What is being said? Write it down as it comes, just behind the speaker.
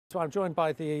So I'm joined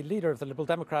by the leader of the Liberal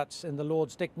Democrats in the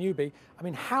Lords, Dick Newby. I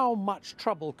mean, how much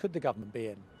trouble could the government be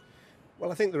in? Well,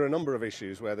 I think there are a number of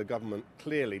issues where the government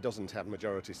clearly doesn't have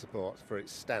majority support for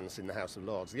its stance in the House of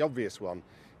Lords. The obvious one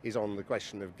is on the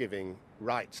question of giving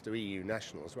rights to EU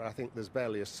nationals, where I think there's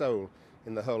barely a soul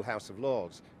in the whole House of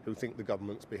Lords who think the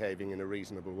government's behaving in a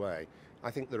reasonable way.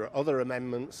 I think there are other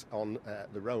amendments on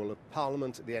the role of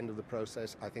Parliament at the end of the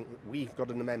process. I think that we've got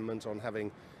an amendment on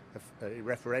having a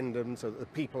referendum so that the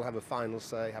people have a final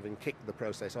say, having kicked the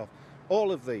process off.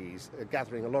 All of these are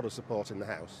gathering a lot of support in the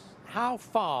House. How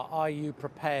far are you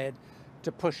prepared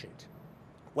to push it?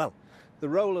 Well, the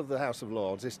role of the House of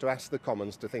Lords is to ask the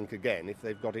Commons to think again if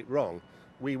they've got it wrong.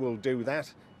 We will do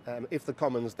that. If the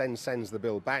Commons then sends the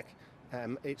bill back,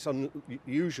 it's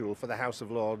unusual for the House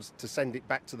of Lords to send it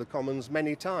back to the Commons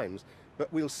many times.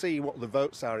 But we'll see what the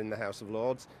votes are in the House of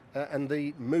Lords and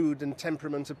the mood and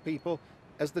temperament of people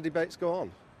as the debates go on.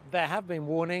 There have been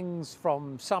warnings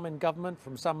from some in government,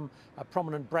 from some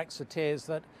prominent Brexiteers,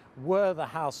 that were the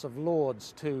House of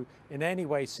Lords to in any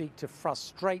way seek to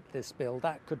frustrate this bill,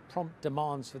 that could prompt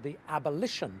demands for the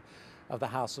abolition of the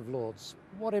House of Lords.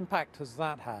 What impact has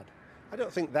that had? I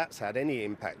don't think that's had any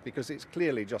impact because it's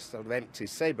clearly just sort of empty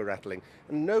sabre rattling,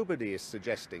 and nobody is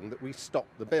suggesting that we stop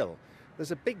the bill.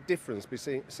 There's a big difference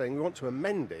between saying we want to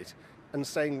amend it and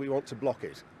saying we want to block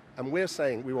it. And we're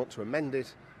saying we want to amend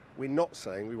it. We're not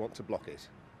saying we want to block it.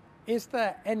 Is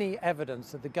there any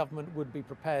evidence that the government would be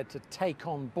prepared to take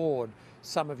on board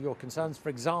some of your concerns, for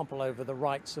example, over the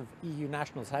rights of EU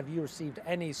nationals? Have you received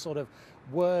any sort of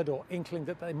word or inkling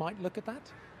that they might look at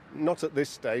that? Not at this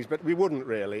stage, but we wouldn't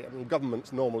really. I mean,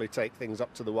 governments normally take things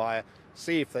up to the wire,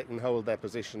 see if they can hold their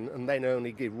position, and then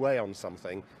only give way on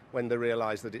something when they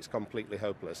realise that it's completely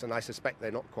hopeless. And I suspect they're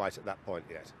not quite at that point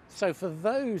yet. So for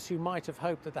those who might have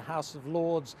hoped that the House of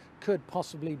Lords could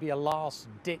possibly be a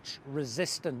last-ditch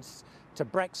resistance to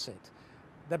Brexit,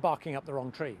 they're barking up the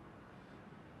wrong tree.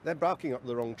 They're barking up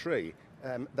the wrong tree.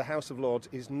 The House of Lords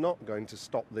is not going to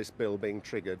stop this bill being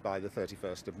triggered by the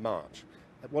 31st of March.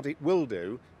 What it will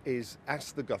do is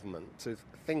ask the government to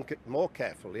think more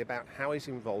carefully about how it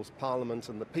involves Parliament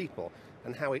and the people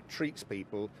and how it treats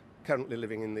people currently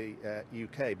living in the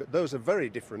UK. But those are very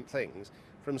different things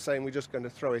from saying we're just going to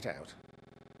throw it out.